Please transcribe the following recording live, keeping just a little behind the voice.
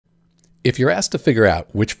If you're asked to figure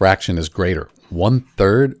out which fraction is greater,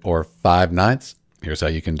 1/3 or 5/9, here's how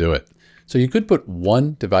you can do it. So you could put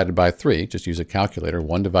 1 divided by 3, just use a calculator,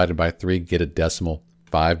 1 divided by 3, get a decimal,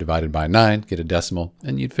 5 divided by 9, get a decimal,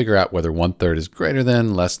 and you'd figure out whether 1/3 is greater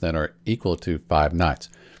than, less than, or equal to 5/9.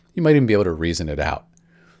 You might even be able to reason it out.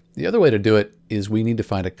 The other way to do it is we need to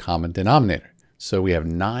find a common denominator. So we have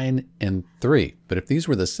 9 and 3, but if these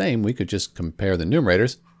were the same, we could just compare the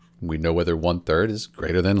numerators. We know whether 1/3 is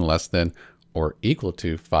greater than, less than, or equal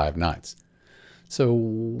to 5/9. So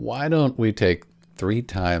why don't we take 3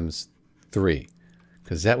 times 3?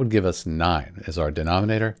 Because that would give us 9 as our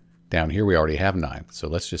denominator. Down here we already have 9, so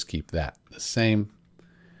let's just keep that the same.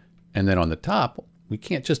 And then on the top, we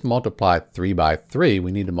can't just multiply 3 by 3.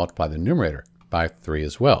 We need to multiply the numerator by 3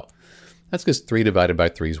 as well. That's because 3 divided by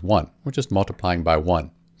 3 is 1. We're just multiplying by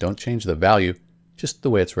 1. Don't change the value, just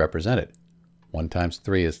the way it's represented. 1 times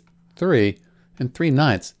 3 is 3, and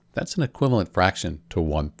 3/9, that's an equivalent fraction to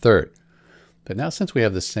 1/3. But now since we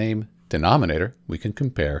have the same denominator, we can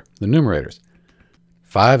compare the numerators.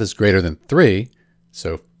 5 is greater than 3,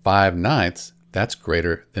 so 5/9, that's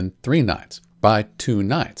greater than 3/9 by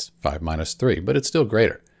 2/9, 5 minus 3, but it's still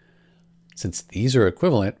greater. Since these are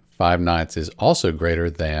equivalent, 5/9 is also greater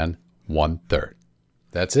than 1/3.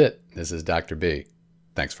 That's it. This is Dr. B.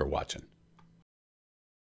 Thanks for watching.